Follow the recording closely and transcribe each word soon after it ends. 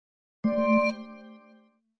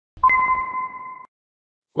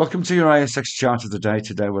Welcome to your ASX chart of the day.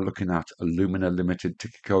 Today we're looking at Alumina Limited,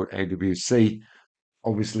 ticker code AWC,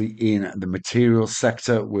 obviously in the materials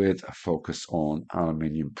sector with a focus on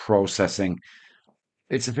aluminium processing.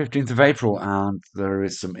 It's the 15th of April and there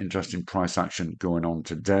is some interesting price action going on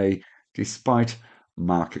today, despite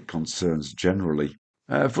market concerns generally.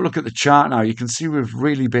 If we look at the chart now, you can see we've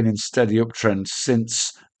really been in steady uptrend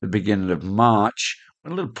since the beginning of March. A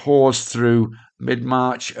little pause through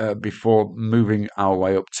mid-March before moving our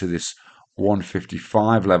way up to this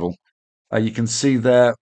 155 level. You can see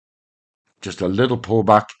there just a little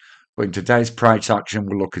pullback, but in today's price action,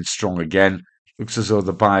 we're looking strong again. Looks as though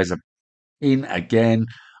the buyers are in again,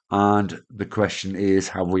 and the question is,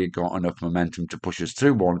 have we got enough momentum to push us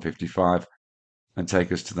through 155 and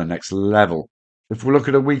take us to the next level? If we look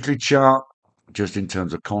at a weekly chart, just in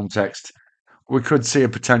terms of context, we could see a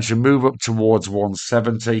potential move up towards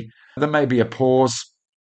 170. There may be a pause,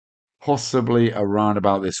 possibly around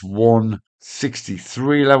about this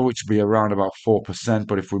 163 level, which would be around about 4%.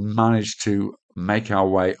 But if we manage to make our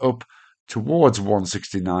way up towards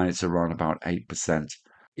 169, it's around about 8%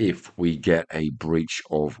 if we get a breach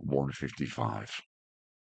of 155.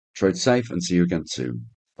 Trade safe and see you again soon.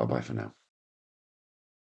 Bye bye for now.